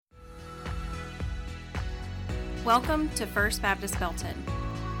Welcome to First Baptist Belton.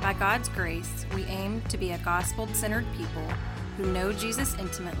 By God's grace, we aim to be a gospel-centered people who know Jesus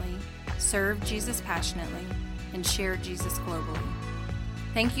intimately, serve Jesus passionately, and share Jesus globally.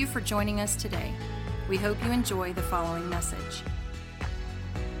 Thank you for joining us today. We hope you enjoy the following message.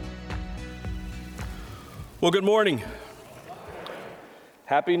 Well, good morning.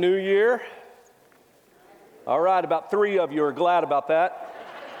 Happy New Year. All right, about 3 of you are glad about that.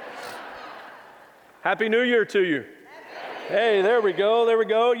 Happy New Year to you. Hey, there we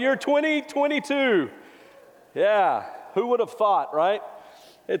go. Year 2022. Yeah, who would have thought, right?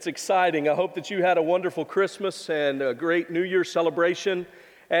 It's exciting. I hope that you had a wonderful Christmas and a great New Year celebration.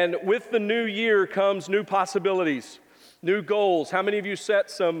 And with the new year comes new possibilities, new goals. How many of you set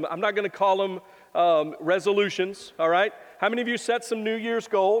some, I'm not going to call them resolutions, all right? How many of you set some New Year's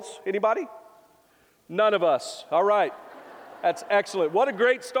goals? Anybody? None of us. All right. That's excellent. What a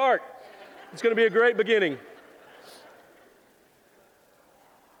great start. It's going to be a great beginning.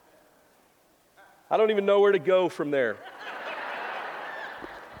 I don't even know where to go from there.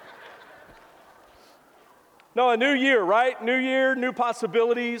 No, a new year, right? New year, new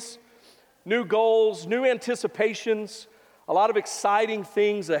possibilities, new goals, new anticipations, a lot of exciting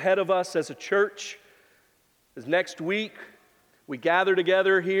things ahead of us as a church. As next week, we gather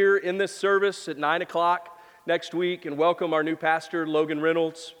together here in this service at 9 o'clock next week and welcome our new pastor, Logan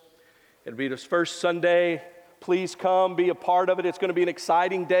Reynolds. It'll be his first Sunday. Please come, be a part of it. It's going to be an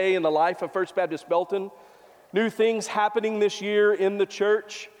exciting day in the life of First Baptist Belton. New things happening this year in the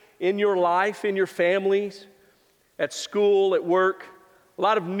church, in your life, in your families, at school, at work. A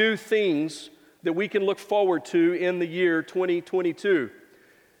lot of new things that we can look forward to in the year 2022.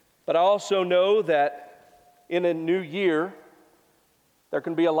 But I also know that in a new year, there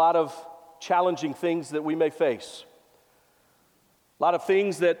can be a lot of challenging things that we may face. A lot of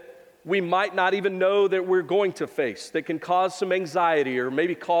things that we might not even know that we're going to face that can cause some anxiety or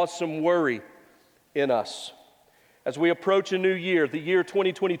maybe cause some worry in us. As we approach a new year, the year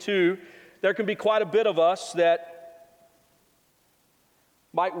 2022, there can be quite a bit of us that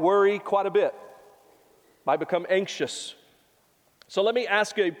might worry quite a bit, might become anxious. So let me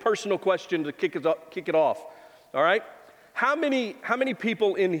ask a personal question to kick it off, all right? How many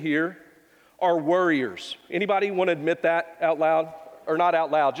people in here are worriers? Anybody want to admit that out loud? Or not out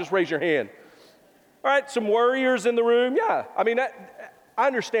loud, just raise your hand. All right, some worriers in the room. Yeah, I mean, I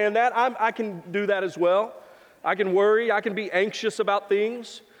understand that. I can do that as well. I can worry. I can be anxious about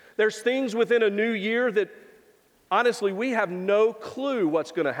things. There's things within a new year that, honestly, we have no clue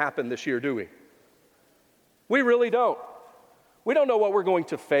what's going to happen this year, do we? We really don't. We don't know what we're going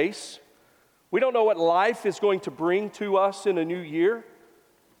to face. We don't know what life is going to bring to us in a new year.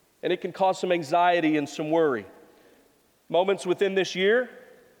 And it can cause some anxiety and some worry. Moments within this year,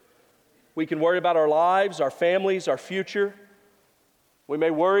 we can worry about our lives, our families, our future. We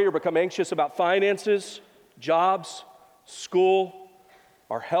may worry or become anxious about finances, jobs, school,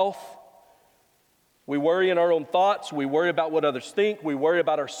 our health. We worry in our own thoughts. We worry about what others think. We worry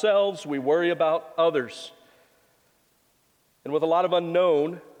about ourselves. We worry about others. And with a lot of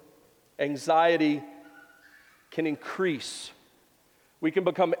unknown, anxiety can increase. We can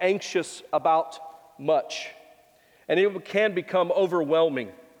become anxious about much. And it can become overwhelming,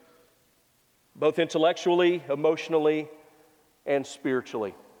 both intellectually, emotionally, and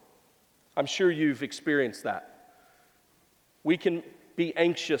spiritually. I'm sure you've experienced that. We can be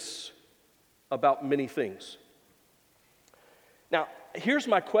anxious about many things. Now, here's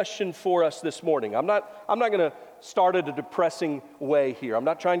my question for us this morning. I'm not going to start at a depressing way here. I'm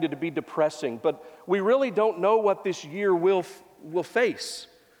not trying to be depressing, but we really don't know what this year will face.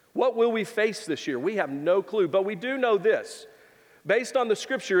 What will we face this year? We have no clue, but we do know this. Based on the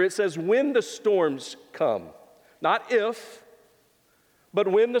scripture, it says when the storms come. Not if, but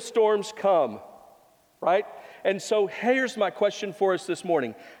when the storms come, right? And so here's my question for us this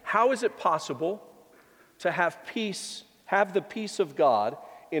morning. How is it possible to have peace, have the peace of God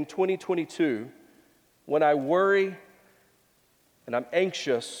in 2022 when I worry and I'm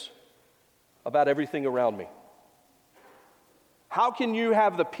anxious about everything around me? How can you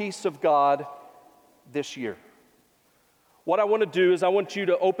have the peace of God this year? What I want to do is I want you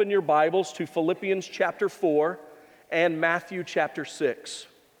to open your Bibles to Philippians chapter 4 and Matthew chapter 6.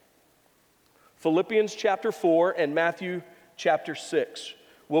 Philippians chapter 4 and Matthew chapter 6.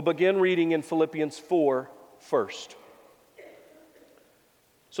 We'll begin reading in Philippians 4 first.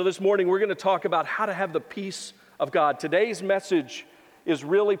 So this morning we're going to talk about how to have the peace of God. Today's message is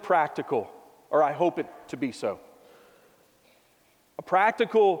really practical, or I hope it to be so. A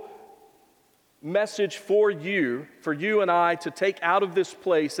practical message for you and I to take out of this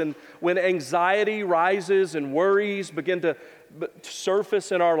place. And when anxiety rises and worries begin to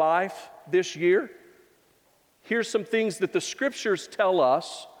surface in our life this year, here's some things that the scriptures tell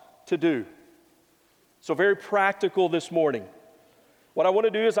us to do. So very practical this morning. What I want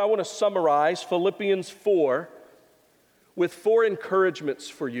to do is I want to summarize Philippians 4 with 4 encouragements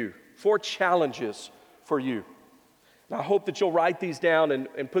for you, 4 challenges for you. And I hope that you'll write these down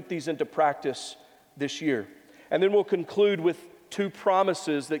and put these into practice this year. And then we'll conclude with 2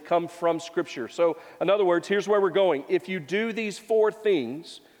 promises that come from Scripture. So, in other words, here's where we're going. If you do these 4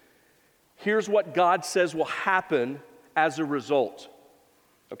 things, here's what God says will happen as a result.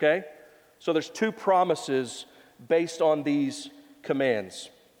 Okay? So there's 2 promises based on these commands.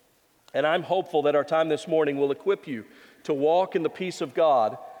 And I'm hopeful that our time this morning will equip you to walk in the peace of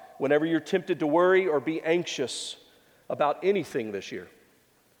God whenever you're tempted to worry or be anxious about anything this year.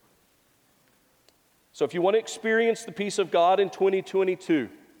 So if you want to experience the peace of God in 2022,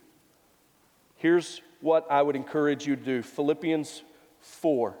 here's what I would encourage you to do. Philippians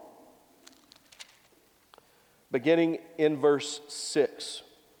 4, beginning in verse 6.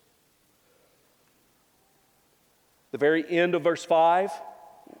 The very end of verse 5,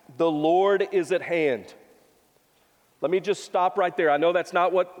 the Lord is at hand. Let me just stop right there. I know that's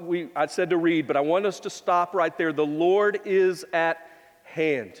not what I said to read, but I want us to stop right there. The Lord is at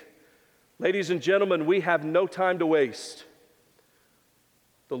hand. Ladies and gentlemen, we have no time to waste.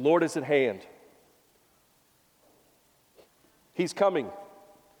 The Lord is at hand. He's coming.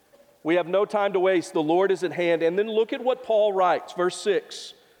 We have no time to waste. The Lord is at hand. And then look at what Paul writes, verse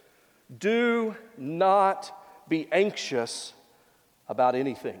 6. Do not be anxious about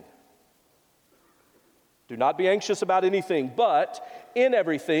anything. Do not be anxious about anything, but in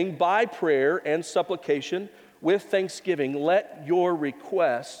everything, by prayer and supplication, with thanksgiving, let your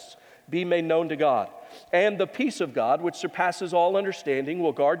requests be made known to God. And the peace of God, which surpasses all understanding,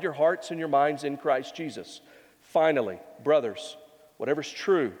 will guard your hearts and your minds in Christ Jesus. Finally, brothers, whatever's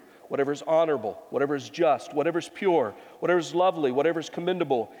true, whatever's honorable, whatever's just, whatever's pure, whatever's lovely, whatever's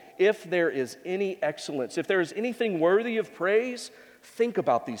commendable, if there is any excellence, if there is anything worthy of praise, think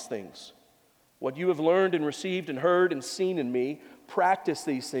about these things. What you have learned and received and heard and seen in me, practice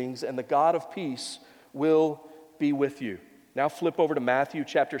these things, and the God of peace will be with you. Now flip over to Matthew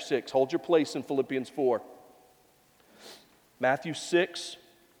chapter 6. Hold your place in Philippians 4. Matthew 6.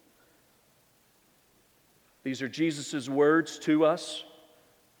 These are Jesus' words to us.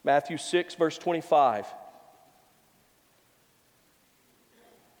 Matthew 6, verse 25.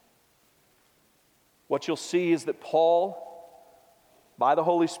 What you'll see is that Paul, by the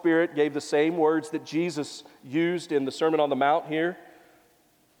Holy Spirit, gave the same words that Jesus used in the Sermon on the Mount here.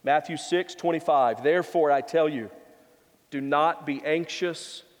 Matthew 6, 25. Therefore, I tell you, do not be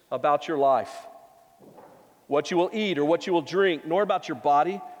anxious about your life, what you will eat or what you will drink, nor about your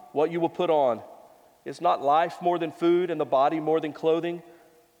body, what you will put on. Is not life more than food and the body more than clothing?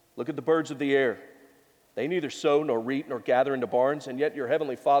 Look at the birds of the air. They neither sow nor reap nor gather into barns, and yet your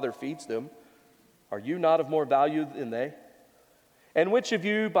heavenly Father feeds them. Are you not of more value than they? And which of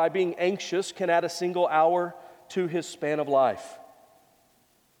you, by being anxious, can add a single hour to his span of life?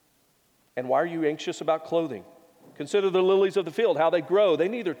 And why are you anxious about clothing? Consider the lilies of the field, how they grow. They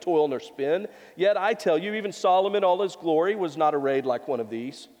neither toil nor spin. Yet I tell you, even Solomon, all his glory, was not arrayed like one of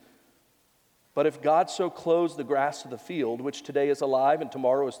these. But if God so clothes the grass of the field, which today is alive and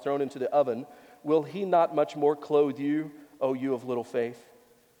tomorrow is thrown into the oven, will he not much more clothe you, O you of little faith?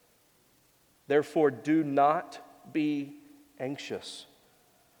 Therefore, do not be anxious,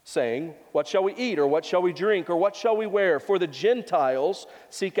 saying, what shall we eat, or what shall we drink, or what shall we wear? For the Gentiles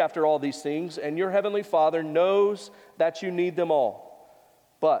seek after all these things, and your heavenly Father knows that you need them all.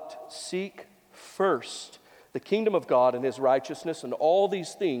 But seek first the kingdom of God and his righteousness, and all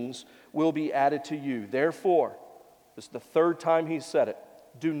these things will be added to you. Therefore, this is the 3rd time he said it,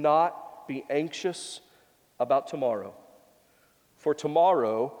 do not be anxious about tomorrow. For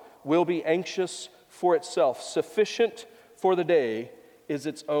tomorrow will be anxious for itself. Sufficient for the day is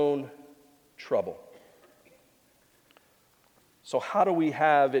its own trouble. So how do we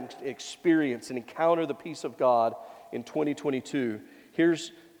have and experience and encounter the peace of God in 2022?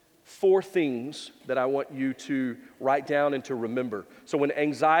 Here's 4 things that I want you to write down and to remember. So when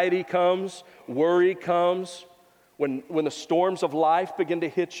anxiety comes, worry comes, when the storms of life begin to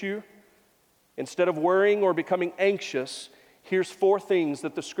hit you, instead of worrying or becoming anxious, here's 4 things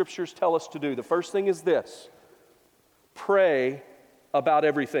that the scriptures tell us to do. The first thing is this: pray about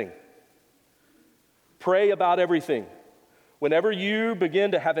everything. Pray about everything. Whenever you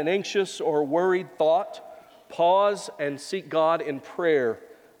begin to have an anxious or worried thought, pause and seek God in prayer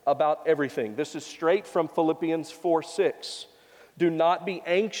about everything. This is straight from Philippians 4:6. Do not be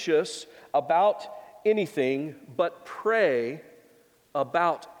anxious about anything, but pray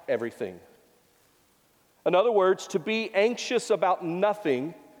about everything. In other words, to be anxious about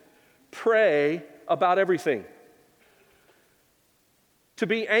nothing, pray about everything. To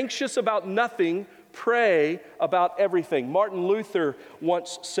be anxious about nothing, pray about everything. Martin Luther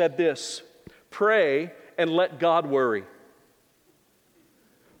once said this: pray and let God worry.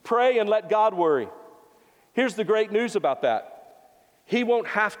 Pray and let God worry. Here's the great news about that. He won't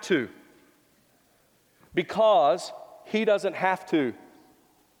have to, because He doesn't have to.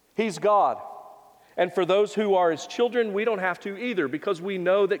 He's God. And for those who are His children, we don't have to either, because we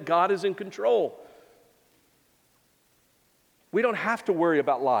know that God is in control. We don't have to worry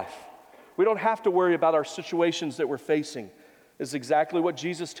about life. We don't have to worry about our situations that we're facing. This is exactly what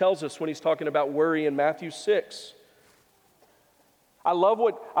Jesus tells us when He's talking about worry in Matthew 6. I love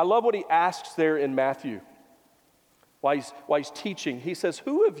what He asks there in Matthew while he's teaching. He says,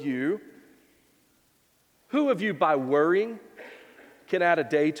 who of you by worrying can add a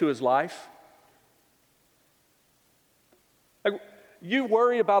day to his life? Like, you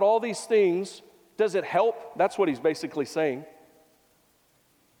worry about all these things. Does it help? That's what He's basically saying.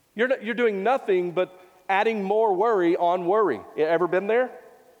 You're doing nothing but adding more worry on worry. You ever been there?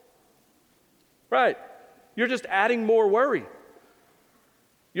 Right. You're just adding more worry.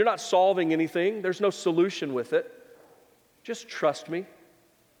 You're not solving anything. There's no solution with it. Just trust me.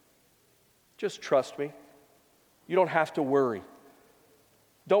 Just trust me. You don't have to worry.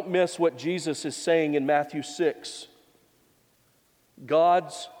 Don't miss what Jesus is saying in Matthew 6.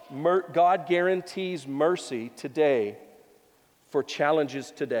 God guarantees mercy today for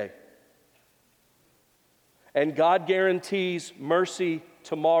challenges today. And God guarantees mercy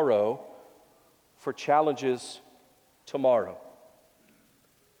tomorrow for challenges tomorrow.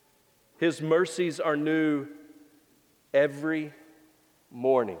 His mercies are new every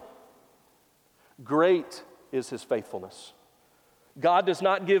morning. Great is His faithfulness. God does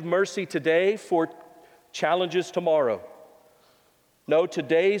not give mercy today for challenges tomorrow. No,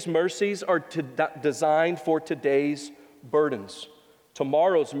 today's mercies are designed for today's burdens.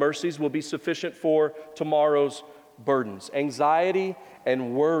 Tomorrow's mercies will be sufficient for tomorrow's burdens. Anxiety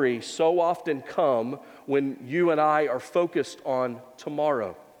and worry so often come when you and I are focused on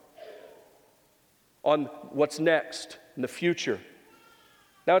tomorrow, on what's next in the future.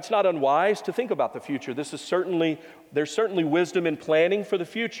 Now, it's not unwise to think about the future. There's certainly wisdom in planning for the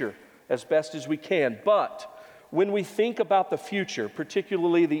future as best as we can. But when we think about the future,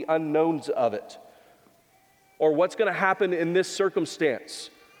 particularly the unknowns of it, or what's going to happen in this circumstance,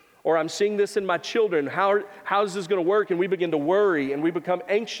 or I'm seeing this in my children, how is this going to work? And we begin to worry and we become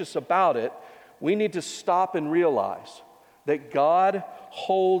anxious about it. We need to stop and realize that God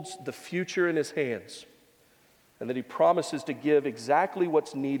holds the future in His hands, and that He promises to give exactly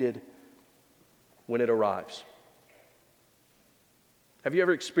what's needed when it arrives. Have you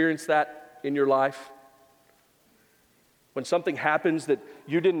ever experienced that in your life? When something happens that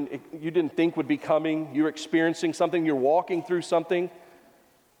you didn't think would be coming, you're experiencing something, you're walking through something,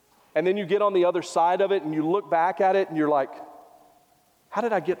 and then you get on the other side of it and you look back at it and you're like, how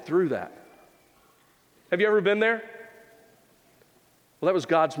did I get through that? Have you ever been there? Well, that was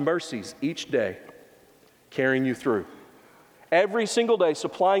God's mercies each day carrying you through. Every single day,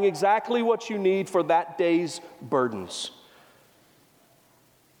 supplying exactly what you need for that day's burdens.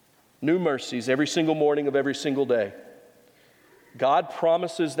 New mercies every single morning of every single day. God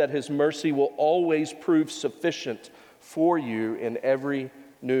promises that His mercy will always prove sufficient for you in every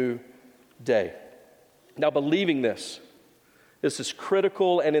new day. Now, believing this is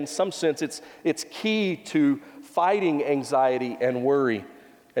critical, and in some sense, it's key to fighting anxiety and worry,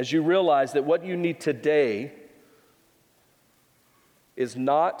 as you realize that what you need today is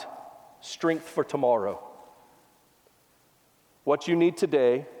not strength for tomorrow. What you need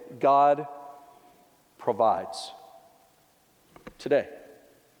today, God provides. Today.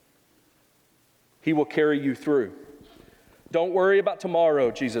 He will carry you through. Don't worry about tomorrow,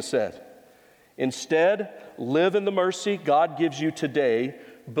 Jesus said. Instead, live in the mercy God gives you today,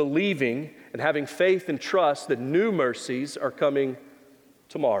 believing and having faith and trust that new mercies are coming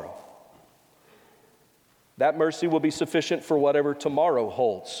tomorrow. That mercy will be sufficient for whatever tomorrow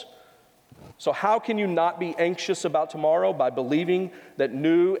holds. So how can you not be anxious about tomorrow? By believing that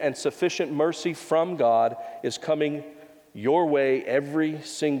new and sufficient mercy from God is coming your way every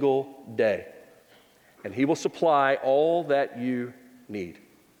single day. And He will supply all that you need.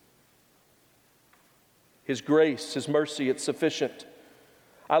 His grace, His mercy, it's sufficient.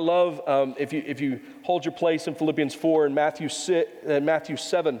 I love, if you hold your place in Philippians 4 and Matthew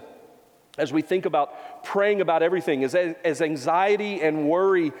 7, as we think about praying about everything, as anxiety and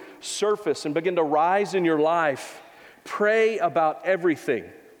worry surface and begin to rise in your life, pray about everything,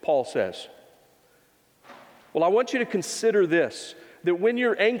 Paul says. Well, I want you to consider this, that when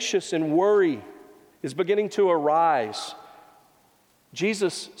you're anxious and worry is beginning to arise,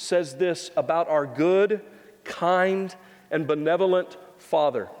 Jesus says this about our good, kind, and benevolent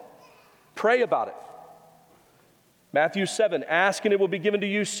Father. Pray about it. Matthew 7, ask and it will be given to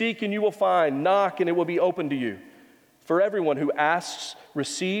you, seek and you will find, knock and it will be opened to you. For everyone who asks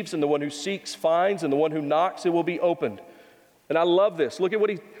receives, and the one who seeks finds, and the one who knocks it will be opened. And I love this. Look at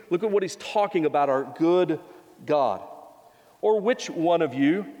what he's talking about, our good God. Or which one of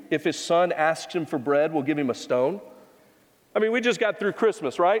you, if his son asks him for bread, will give him a stone? I mean, we just got through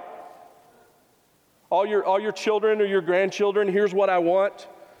Christmas, right? All your children or your grandchildren, here's what I want,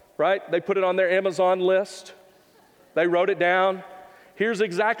 right? They put it on their Amazon list. They wrote it down. Here's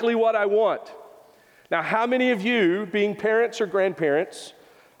exactly what I want. Now, how many of you, being parents or grandparents,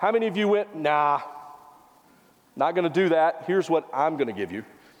 how many of you went, nah, not going to do that. Here's what I'm going to give you.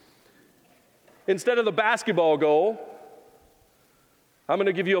 Instead of the basketball goal, I'm going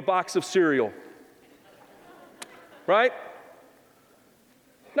to give you a box of cereal. Right?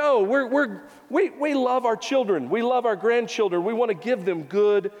 No, we love our children. We love our grandchildren. We want to give them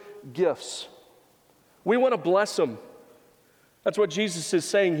good gifts. We want to bless them. That's what Jesus is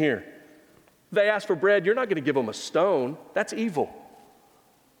saying here. They ask for bread, you're not going to give them a stone. That's evil.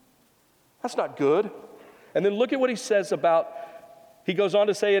 That's not good. And then look at what he says about, he goes on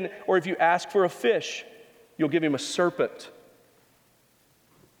to say, or if you ask for a fish, you'll give him a serpent.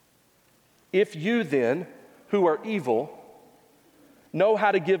 If you then, who are evil, know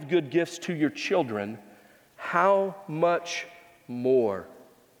how to give good gifts to your children, how much more?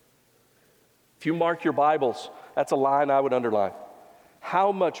 If you mark your Bibles, that's a line I would underline.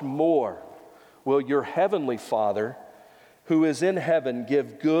 How much more will your heavenly Father, who is in heaven,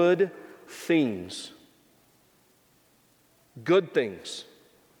 give good things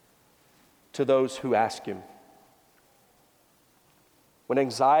to those who ask him? When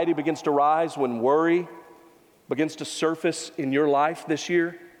anxiety begins to rise, when worry begins to surface in your life this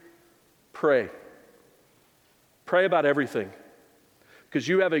year, pray. Pray about everything. Because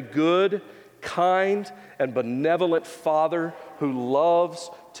you have a good, kind, and benevolent Father who loves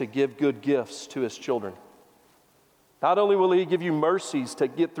to give good gifts to his children. Not only will he give you mercies to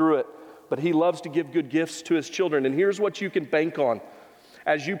get through it, but he loves to give good gifts to his children. And here's what you can bank on.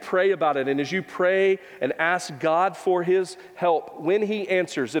 As you pray about it, and as you pray and ask God for his help, when he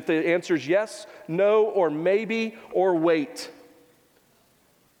answers, if the answer is yes, no, or maybe, or wait,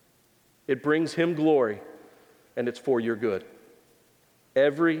 it brings him glory, and it's for your good.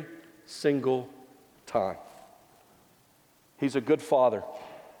 Every single time. He's a good Father.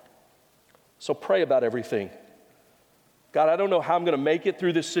 So pray about everything. God, I don't know how I'm going to make it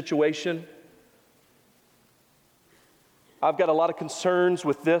through this situation. I've got a lot of concerns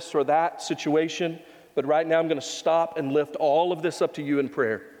with this or that situation, but right now I'm going to stop and lift all of this up to you in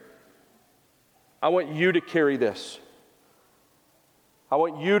prayer. I want you to carry this. I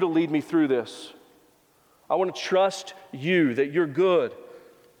want you to lead me through this. I want to trust you that you're good,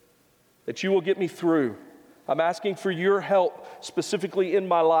 that you will get me through. I'm asking for your help specifically in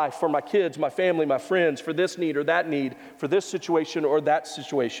my life, for my kids, my family, my friends, for this need or that need, for this situation or that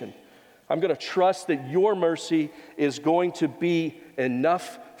situation. I'm going to trust that your mercy is going to be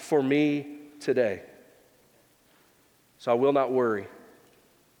enough for me today. So I will not worry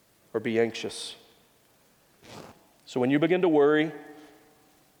or be anxious. So when you begin to worry,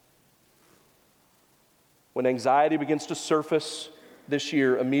 when anxiety begins to surface this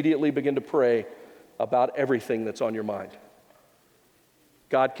year, immediately begin to pray about everything that's on your mind.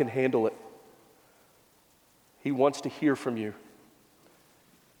 God can handle it. He wants to hear from you,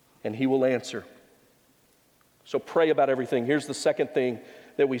 and he will answer. So pray about everything. Here's the second thing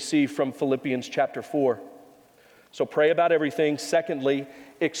that we see from Philippians chapter 4. So pray about everything. Secondly,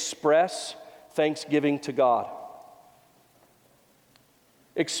 express thanksgiving to God.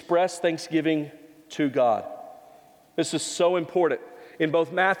 Express thanksgiving to God. This is so important. In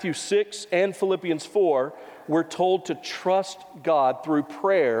both Matthew 6 and Philippians 4, we're told to trust God through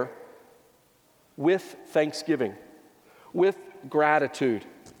prayer with thanksgiving, with gratitude.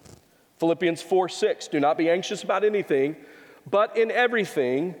 Philippians 4:6, do not be anxious about anything, but in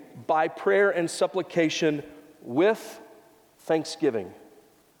everything, by prayer and supplication, with thanksgiving.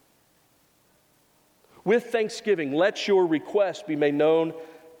 With thanksgiving, let your request be made known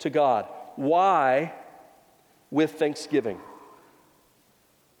to God. Why with thanksgiving?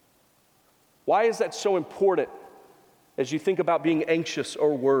 Why is that so important as you think about being anxious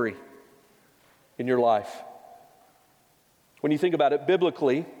or worry in your life? When you think about it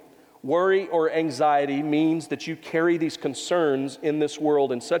biblically, worry or anxiety means that you carry these concerns in this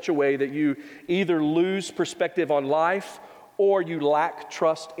world in such a way that you either lose perspective on life or you lack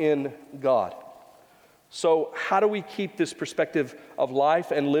trust in God. So how do we keep this perspective of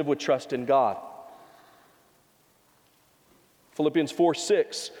life and live with trust in God? Philippians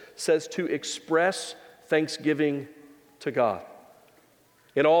 4:6 says to express thanksgiving to God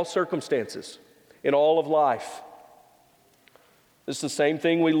in all circumstances, in all of life. This is the same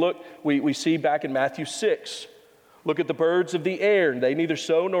thing we see back in Matthew 6. Look at the birds of the air. They neither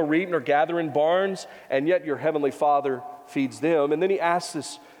sow nor reap nor gather in barns, and yet your heavenly Father feeds them. And then he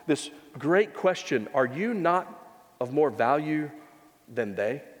asks this great question, are you not of more value than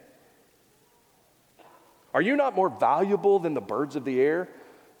they? Are you not more valuable than the birds of the air?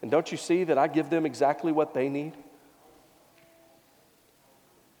 And don't you see that I give them exactly what they need?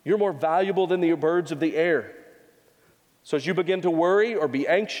 You're more valuable than the birds of the air. So as you begin to worry or be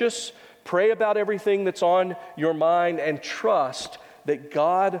anxious, pray about everything that's on your mind and trust that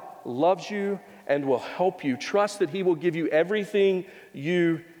God loves you and will help you. Trust that He will give you everything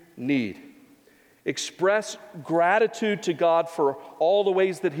you need. Express gratitude to God for all the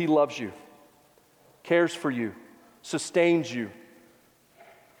ways that He loves you, cares for you, sustains you.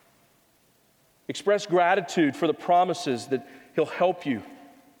 Express gratitude for the promises that He'll help you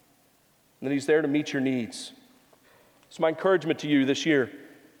and that He's there to meet your needs. It's my encouragement to you this year.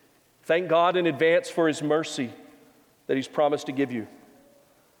 Thank God in advance for His mercy that He's promised to give you.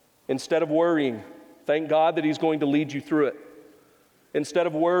 Instead of worrying, thank God that He's going to lead you through it. Instead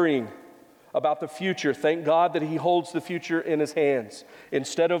of worrying about the future, thank God that He holds the future in His hands.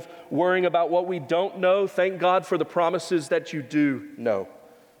 Instead of worrying about what we don't know, thank God for the promises that you do know.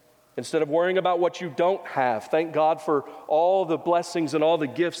 Instead of worrying about what you don't have, thank God for all the blessings and all the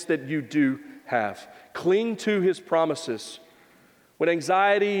gifts that you do have. Cling to His promises. When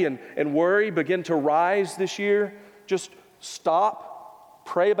anxiety and worry begin to rise this year, just stop,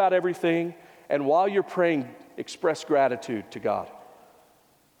 pray about everything, and while you're praying, express gratitude to God.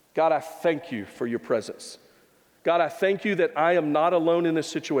 God, I thank you for your presence. God, I thank you that I am not alone in this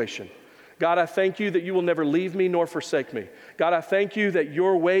situation. God, I thank you that you will never leave me nor forsake me. God, I thank you that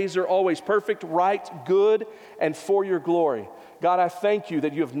your ways are always perfect, right, good, and for your glory. God, I thank you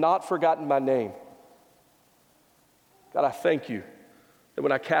that you have not forgotten my name. God, I thank you that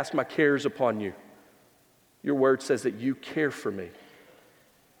when I cast my cares upon you, your word says that you care for me,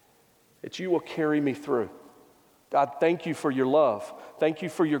 that you will carry me through. God, thank you for your love. Thank you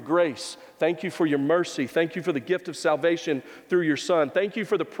for your grace. Thank you for your mercy. Thank you for the gift of salvation through your Son. Thank you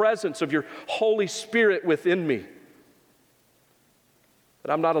for the presence of your Holy Spirit within me.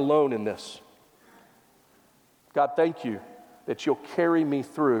 That I'm not alone in this. God, thank you that you'll carry me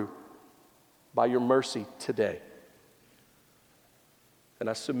through by your mercy today. And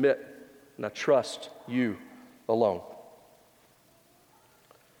I submit and I trust you alone.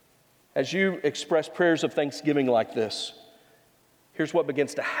 As you express prayers of thanksgiving like this, here's what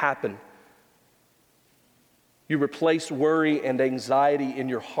begins to happen. You replace worry and anxiety in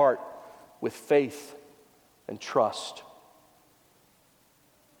your heart with faith and trust.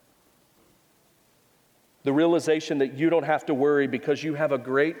 The realization that you don't have to worry because you have a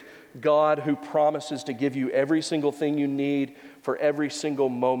great God who promises to give you every single thing you need for every single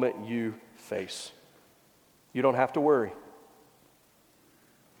moment you face. You don't have to worry.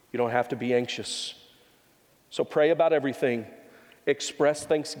 You don't have to be anxious. So pray about everything. Express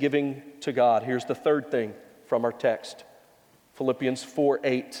thanksgiving to God. Here's the third thing from our text. Philippians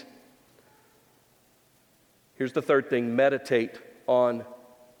 4:8. Here's the third thing. Meditate on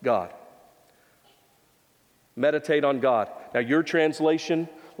God. Meditate on God. Now your translation,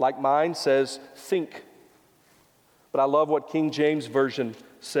 like mine, says think. But I love what King James Version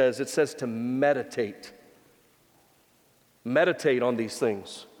says. It says to meditate. Meditate on these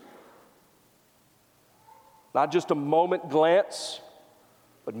things. Not just a moment glance,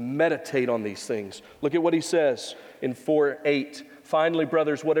 but meditate on these things. Look at what he says in 4:8. Finally,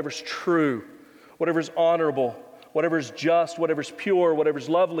 brothers, whatever's true, whatever's honorable, whatever's just, whatever's pure, whatever's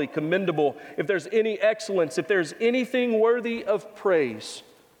lovely, commendable, if there's any excellence, if there's anything worthy of praise,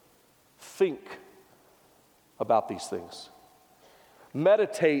 think about these things.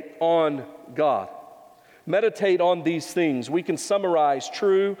 Meditate on God. Meditate on these things. We can summarize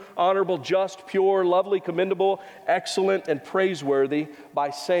true, honorable, just, pure, lovely, commendable, excellent, and praiseworthy by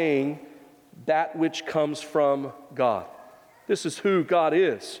saying that which comes from God. This is who God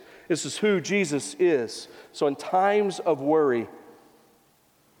is. This is who Jesus is. So in times of worry,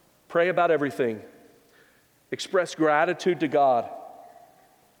 Pray about everything. Express gratitude to God.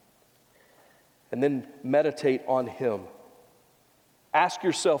 And then meditate on Him. Ask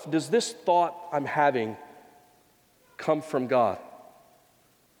yourself, does this thought I'm having come from God?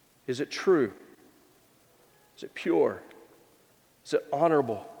 Is it true? Is it pure? Is it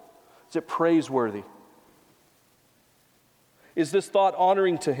honorable? Is it praiseworthy? Is this thought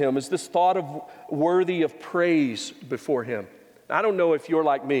honoring to Him? Is this thought worthy of praise before Him? I don't know if you're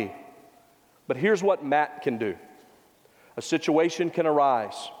like me, but here's what Matt can do. A situation can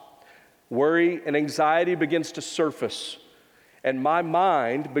arise. Worry and anxiety begins to surface, and my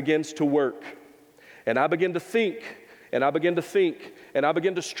mind begins to work. And I begin to think, and I begin to think, and I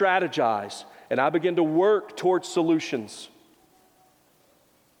begin to strategize, and I begin to work towards solutions.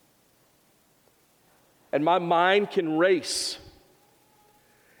 And my mind can race.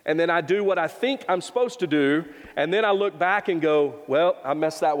 And then I do what I think I'm supposed to do, and then I look back and go, well, I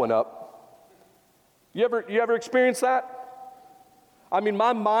messed that one up. You ever experience that? I mean,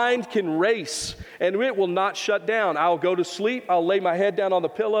 my mind can race, and it will not shut down. I'll go to sleep, I'll lay my head down on the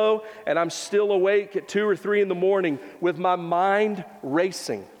pillow, and I'm still awake at 2 or 3 in the morning with my mind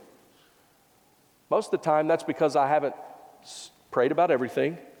racing. Most of the time, that's because I haven't prayed about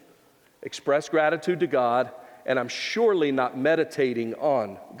everything, expressed gratitude to God, and I'm surely not meditating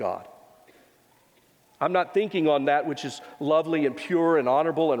on God. I'm not thinking on that which is lovely and pure and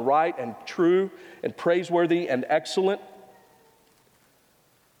honorable and right and true and praiseworthy and excellent.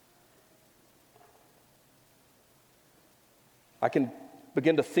 I can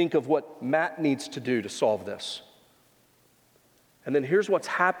begin to think of what Matt needs to do to solve this. And then here's what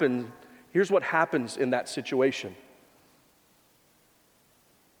happens in that situation.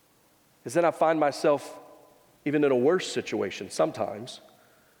 Is then I find myself even in a worse situation sometimes.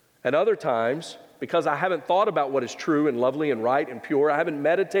 And other times, because I haven't thought about what is true and lovely and right and pure, I haven't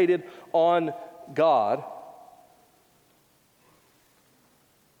meditated on God,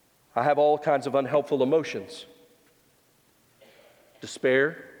 I have all kinds of unhelpful emotions.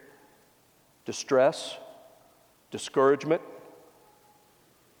 Despair, distress, discouragement.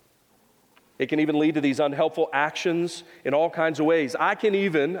 It can even lead to these unhelpful actions in all kinds of ways. I'm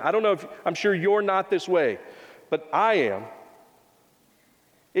sure you're not this way, but I am.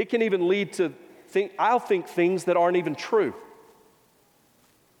 It can even lead to, I'll think things that aren't even true.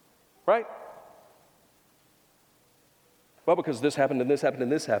 Right? Well, because this happened and this happened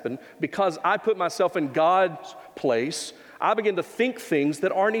and this happened. Because I put myself in God's place, I begin to think things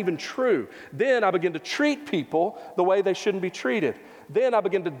that aren't even true. Then I begin to treat people the way they shouldn't be treated. Then I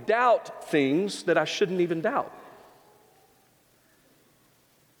begin to doubt things that I shouldn't even doubt.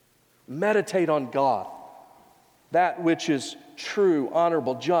 Meditate on God, that which is true,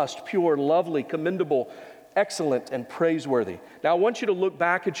 honorable, just, pure, lovely, commendable, excellent, and praiseworthy. Now I want you to look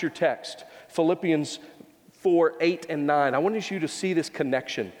back at your text, Philippians 4, 8, and 9. I want you to see this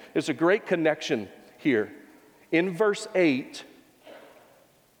connection. There's a great connection here. In verse 8,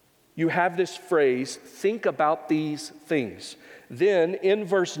 you have this phrase, think about these things. Then in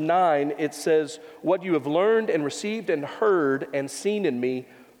verse 9, it says, what you have learned and received and heard and seen in me,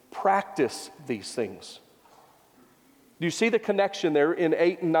 practice these things. Do you see the connection there in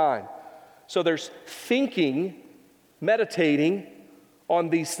 8 and 9? So there's thinking, meditating on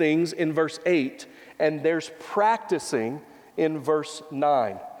these things in verse 8, and there's practicing in verse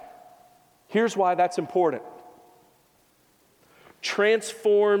 9. Here's why that's important.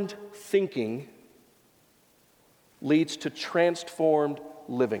 Transformed thinking leads to transformed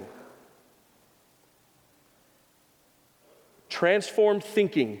living. Transformed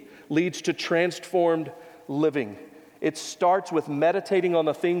thinking leads to transformed living. It starts with meditating on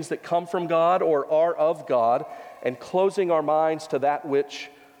the things that come from God or are of God and closing our minds to that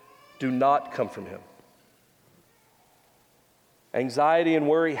which do not come from Him. Anxiety and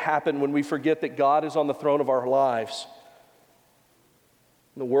worry happen when we forget that God is on the throne of our lives,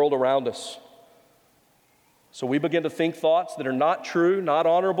 the world around us. So we begin to think thoughts that are not true, not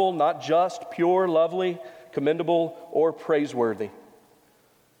honorable, not just, pure, lovely, commendable, or praiseworthy.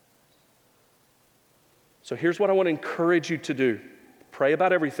 So here's what I want to encourage you to do. Pray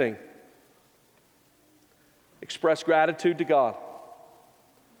about everything. Express gratitude to God.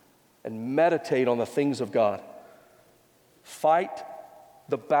 And meditate on the things of God. Fight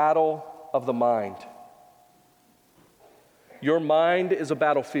the battle of the mind. Your mind is a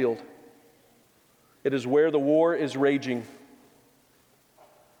battlefield. It is where the war is raging.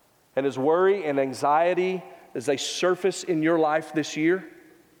 And as worry and anxiety, as they surface in your life this year,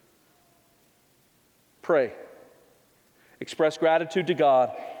 pray. Express gratitude to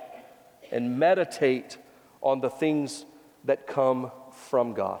God and meditate on the things that come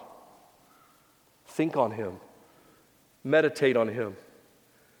from God. Think on him. Meditate on him.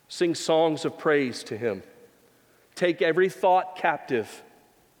 Sing songs of praise to him. Take every thought captive.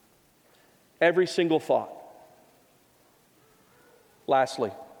 Every single thought.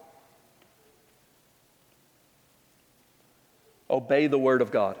 Lastly, obey the word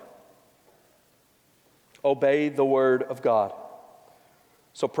of God. Obey the word of God.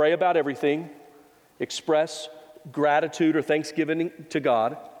 So pray about everything. Express gratitude or thanksgiving to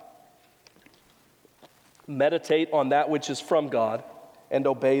God. Meditate on that which is from God, and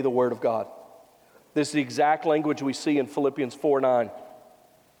obey the word of God. This is the exact language we see in Philippians 4:9.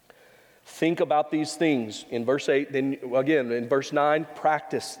 Think about these things. In verse 8, then again in verse 9,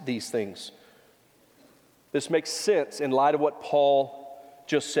 practice these things. This makes sense in light of what Paul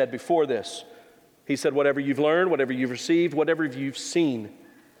just said before this. He said, whatever you've learned, whatever you've received, whatever you've seen.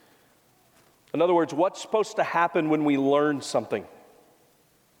 In other words, what's supposed to happen when we learn something?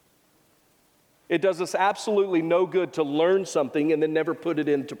 It does us absolutely no good to learn something and then never put it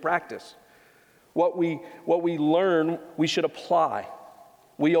into practice. What we learn, we should apply.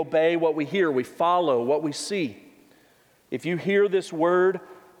 We obey what we hear. We follow what we see. If you hear this word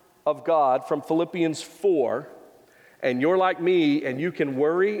of God from Philippians 4, and you're like me, and you can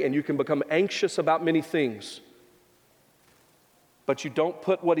worry and you can become anxious about many things, but you don't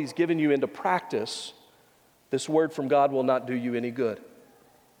put what he's given you into practice, this word from God will not do you any good.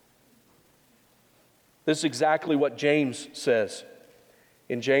 This is exactly what James says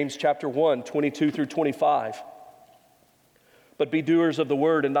in James chapter 1, 22 through 25. But be doers of the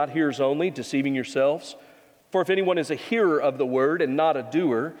word and not hearers only, deceiving yourselves. For if anyone is a hearer of the word and not a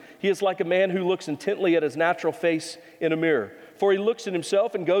doer, he is like a man who looks intently at his natural face in a mirror. For he looks at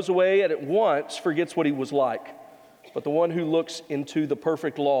himself and goes away and at once forgets what he was like. But the one who looks into the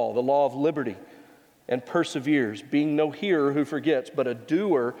perfect law, the law of liberty, and perseveres, being no hearer who forgets, but a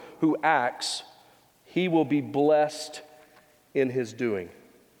doer who acts, he will be blessed in his doing.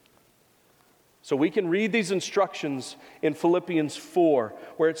 So we can read these instructions in Philippians 4,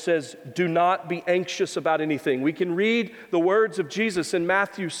 where it says, do not be anxious about anything. We can read the words of Jesus in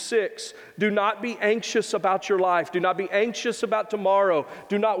Matthew 6, do not be anxious about your life. Do not be anxious about tomorrow.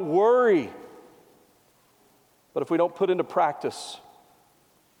 Do not worry. But if we don't put into practice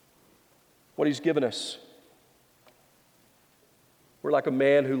what he's given us, we're like a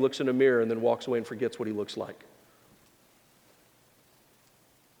man who looks in a mirror and then walks away and forgets what he looks like.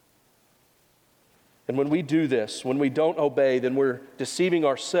 And when we do this, when we don't obey, then we're deceiving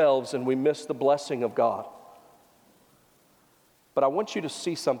ourselves and we miss the blessing of God. But I want you to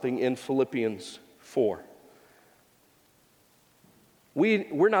see something in Philippians 4.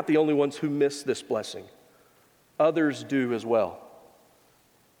 We're not the only ones who miss this blessing. Others do as well.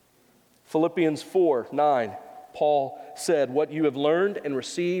 Philippians 4:9, Paul said, what you have learned and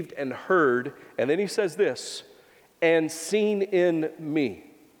received and heard, and then he says this, and seen in me.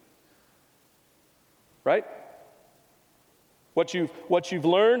 Right? What you've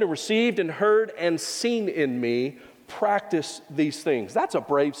learned and received and heard and seen in me, practice these things. That's a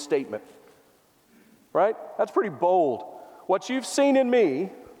brave statement. Right? That's pretty bold. What you've seen in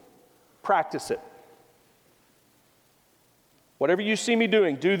me, practice it. Whatever you see me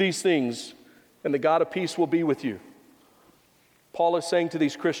doing, do these things, and the God of peace will be with you. Paul is saying to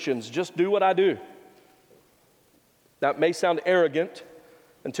these Christians, just do what I do. That may sound arrogant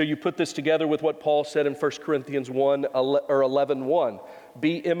until you put this together with what Paul said in 1 Corinthians 11:1.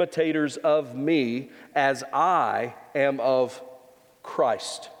 Be imitators of me as I am of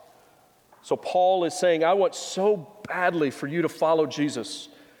Christ. So Paul is saying, I want so badly for you to follow Jesus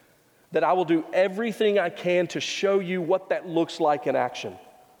that I will do everything I can to show you what that looks like in action.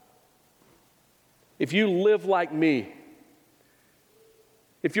 If you live like me,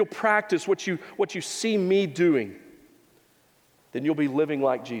 if you'll practice what you see me doing, then you'll be living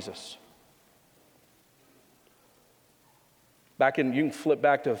like Jesus. You can flip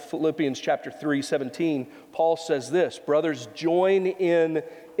back to Philippians chapter 3:17. Paul says this, brothers, join in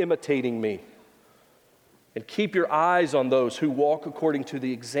imitating me. And keep your eyes on those who walk according to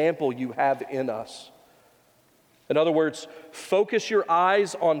the example you have in us. In other words, focus your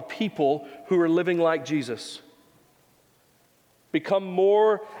eyes on people who are living like Jesus. Become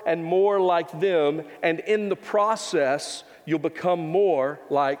more and more like them, and in the process, you'll become more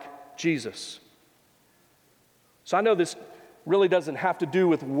like Jesus. So I know this really doesn't have to do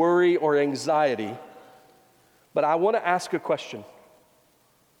with worry or anxiety, but I want to ask a question.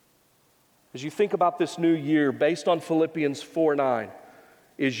 As you think about this new year, based on Philippians 4:9,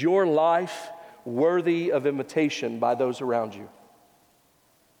 is your life worthy of imitation by those around you?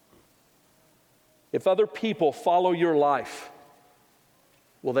 If other people follow your life,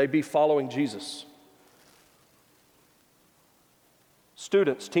 will they be following Jesus?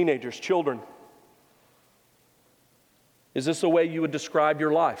 Students, teenagers, children, is this the way you would describe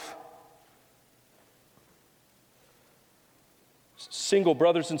your life? Single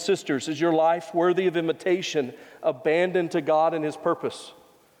brothers and sisters, is your life worthy of imitation, abandoned to God and His purpose?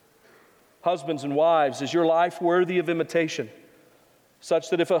 Husbands and wives, is your life worthy of imitation, such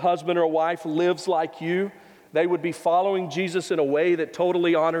that if a husband or a wife lives like you, they would be following Jesus in a way that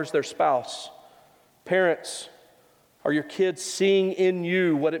totally honors their spouse? Parents, are your kids seeing in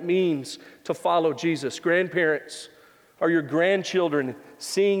you what it means to follow Jesus? Grandparents, are your grandchildren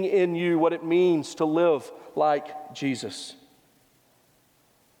seeing in you what it means to live like Jesus?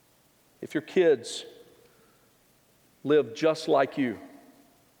 If your kids live just like you,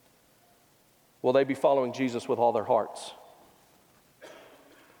 will they be following Jesus with all their hearts?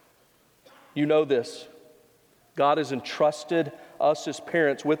 You know this. God has entrusted us as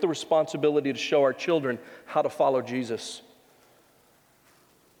parents with the responsibility to show our children how to follow Jesus.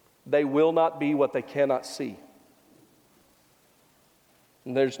 They will not be what they cannot see.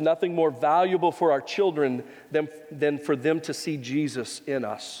 And there's nothing more valuable for our children than for them to see Jesus in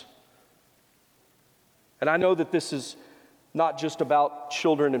us. And I know that this is not just about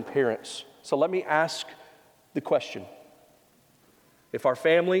children and parents. So let me ask the question. If our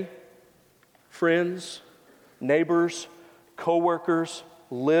family, friends, neighbors, co-workers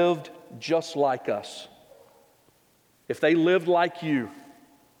lived just like us, if they lived like you,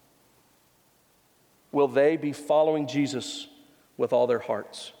 will they be following Jesus with all their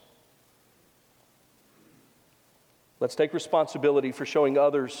hearts? Let's take responsibility for showing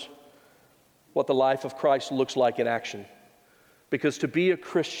others what the life of Christ looks like in action. Because to be a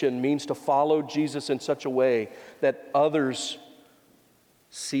Christian means to follow Jesus in such a way that others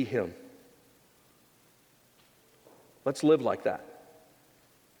see Him. Let's live like that.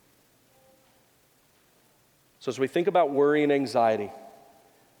 So as we think about worry and anxiety,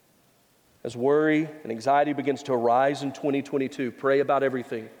 as worry and anxiety begins to arise in 2022, pray about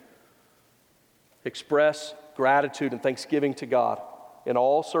everything. Express gratitude and thanksgiving to God in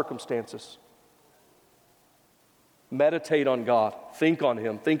all circumstances. Meditate on God. Think on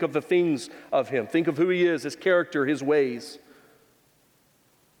Him. Think of the things of Him. Think of who He is, His character, His ways.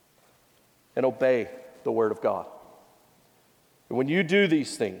 And obey the Word of God. And when you do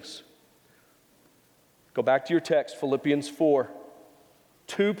these things, go back to your text, Philippians 4.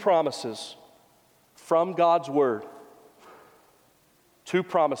 2 promises from God's Word. 2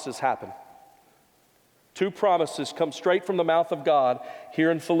 promises happen. 2 promises come straight from the mouth of God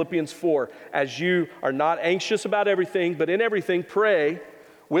here in Philippians 4. As you are not anxious about everything, but in everything pray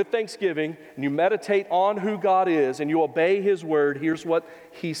with thanksgiving, and you meditate on who God is, and you obey His word, here's what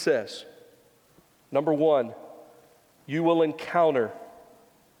He says. Number 1, you will encounter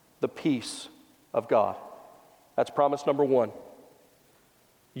the peace of God. That's promise number 1.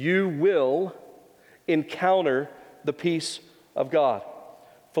 You will encounter the peace of God.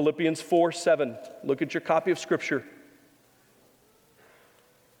 Philippians 4:7. Look at your copy of Scripture.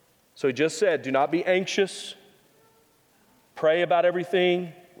 So he just said, do not be anxious. Pray about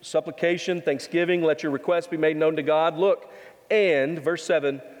everything. Supplication, thanksgiving, let your requests be made known to God. Look, and, verse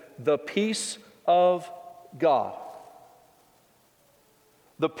 7, the peace of God.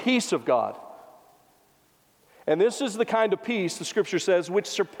 The peace of God. And this is the kind of peace, the Scripture says, which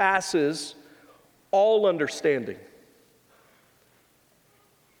surpasses all understanding.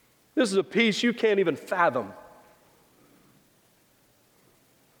 This is a peace you can't even fathom.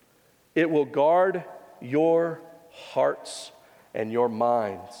 It will guard your hearts and your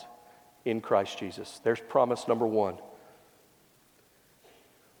minds in Christ Jesus. There's promise number 1.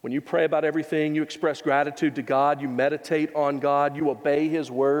 When you pray about everything, you express gratitude to God, you meditate on God, you obey His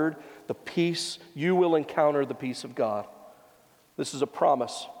word, the peace, you will encounter the peace of God. This is a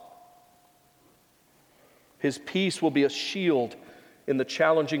promise. His peace will be a shield in the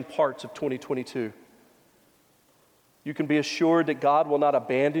challenging parts of 2022. You can be assured that God will not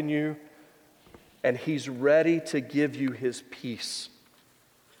abandon you, and He's ready to give you His peace.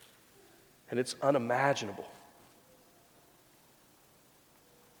 And it's unimaginable.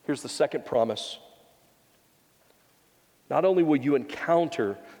 Here's the second promise. Not only will you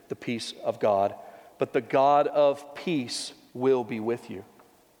encounter the peace of God, but the God of peace will be with you.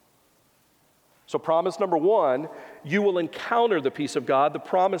 So promise number 1, you will encounter the peace of God. The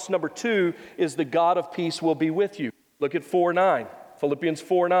promise number 2 is the God of peace will be with you. Look at 4:9, Philippians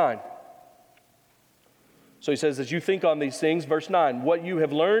 4:9. So he says, as you think on these things, verse 9, what you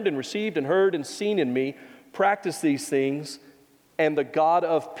have learned and received and heard and seen in me, practice these things, and the God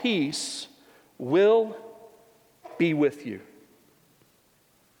of peace will be with you.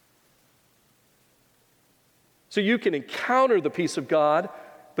 So you can encounter the peace of God,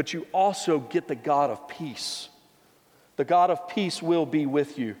 but you also get the God of peace. The God of peace will be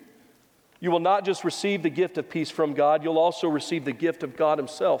with you. You will not just receive the gift of peace from God, you'll also receive the gift of God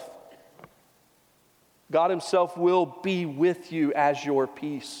Himself. God Himself will be with you as your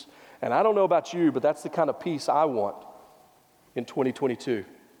peace. And I don't know about you, but that's the kind of peace I want in 2022.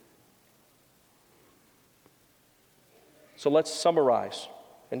 So let's summarize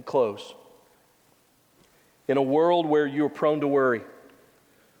and close. In a world where you're prone to worry,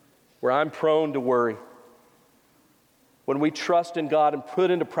 where I'm prone to worry, when we trust in God and put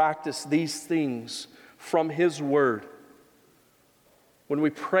into practice these things from His Word, when we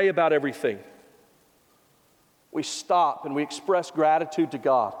pray about everything, we stop and we express gratitude to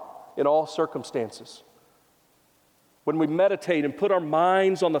God in all circumstances. When we meditate and put our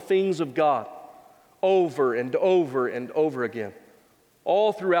minds on the things of God over and over and over again,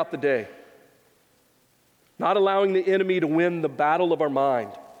 all throughout the day, not allowing the enemy to win the battle of our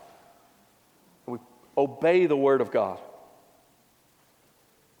mind. We obey the Word of God.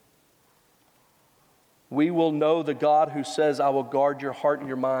 We will know the God who says, I will guard your heart and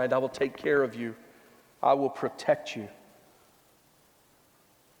your mind. I will take care of you. I will protect you.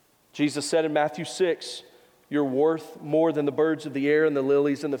 Jesus said in Matthew 6, you're worth more than the birds of the air and the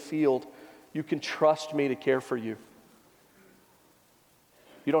lilies in the field. You can trust me to care for you.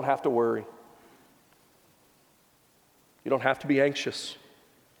 You don't have to worry. You don't have to be anxious.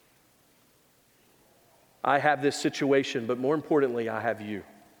 I have this situation, but more importantly, I have you.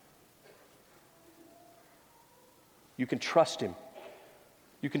 You can trust Him.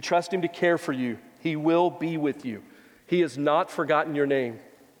 You can trust Him to care for you. He will be with you. He has not forgotten your name.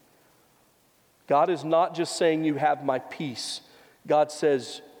 God is not just saying you have my peace. God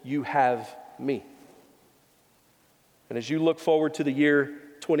says you have me. And as you look forward to the year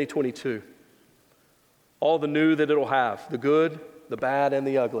 2022, all the new that it'll have, the good, the bad, and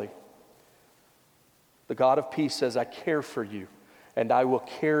the ugly, the God of peace says, I care for you, and I will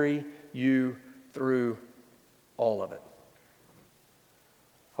carry you through all of it.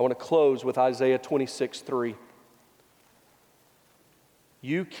 I want to close with Isaiah 26:3.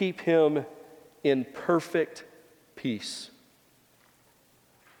 You keep him in perfect peace.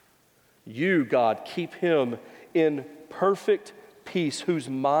 You, God, keep him in perfect peace, whose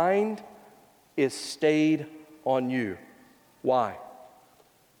mind is stayed on you. Why?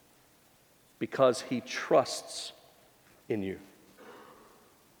 Because he trusts in you.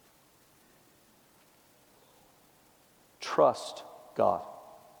 Trust God.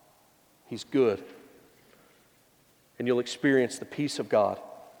 He's good. And you'll experience the peace of God,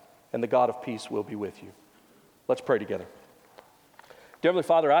 and the God of peace will be with you. Let's pray together. Dear Heavenly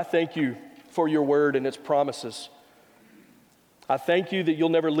Father, I thank you for your word and its promises. I thank you that you'll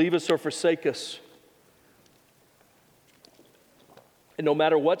never leave us or forsake us. And no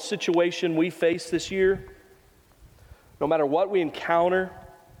matter what situation we face this year, no matter what we encounter,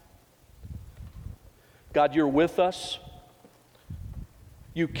 God, you're with us.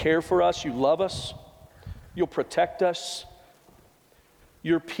 You care for us. You love us. You'll protect us.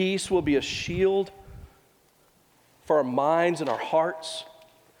 Your peace will be a shield for our minds and our hearts.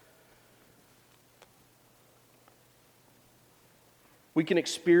 We can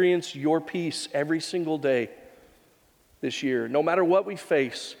experience your peace every single day this year, no matter what we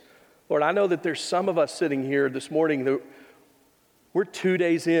face. Lord, I know that there's some of us sitting here this morning that we're 2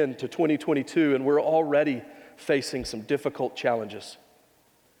 days into 2022 and we're already facing some difficult challenges.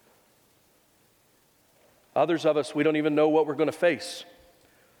 Others of us, we don't even know what we're going to face.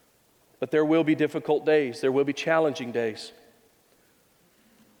 But there will be difficult days. There will be challenging days.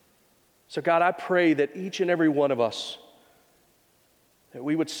 So God, I pray that each and every one of us, that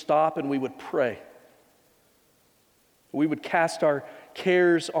we would stop and we would pray. We would cast our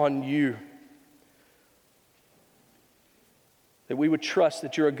cares on you. That we would trust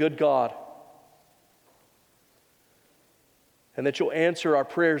that you're a good God. And that you'll answer our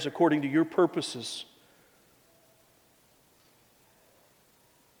prayers according to your purposes.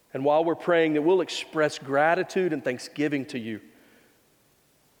 And while we're praying, that we'll express gratitude and thanksgiving to you.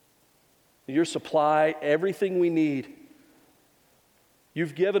 Your supply, everything we need.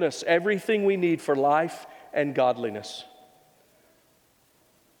 You've given us everything we need for life and godliness.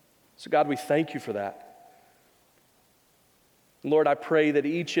 So God, we thank you for that. Lord, I pray that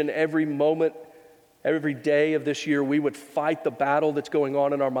each and every moment, every day of this year, we would fight the battle that's going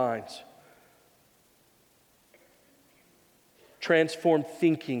on in our minds. Transformed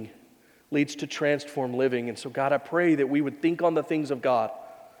thinking leads to transformed living. And so, God, I pray that we would think on the things of God.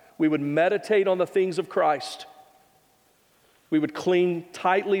 We would meditate on the things of Christ. We would cling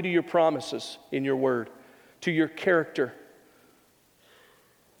tightly to your promises in your word. to your character.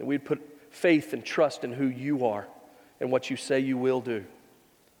 That we'd put faith and trust in who you are and what you say you will do.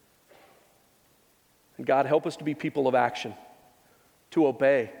 And God, help us to be people of action, to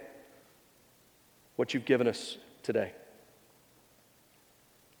obey what you've given us today.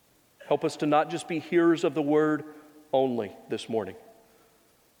 Help us to not just be hearers of the word only this morning,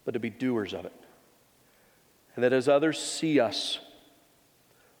 but to be doers of it. And that as others see us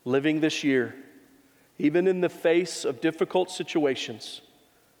living this year, even in the face of difficult situations,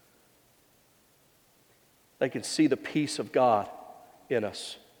 they can see the peace of God in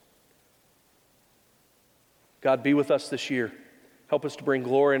us. God, be with us this year. Help us to bring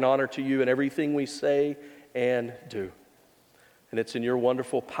glory and honor to you in everything we say and do. And it's in your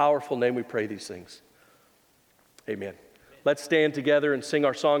wonderful, powerful name we pray these things. Amen. Let's stand together and sing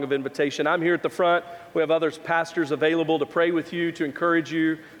our song of invitation. I'm here at the front. We have other pastors available to pray with you, to encourage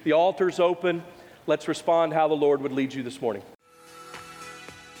you. The altar's open. Let's respond how the Lord would lead you this morning.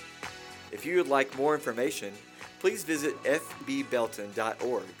 If you would like more information, please visit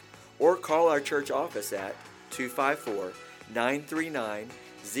fbbelton.org or call our church office at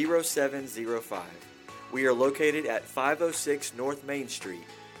 254-939-0705. We are located at 506 North Main Street.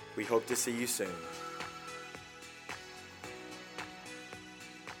 We hope to see you soon.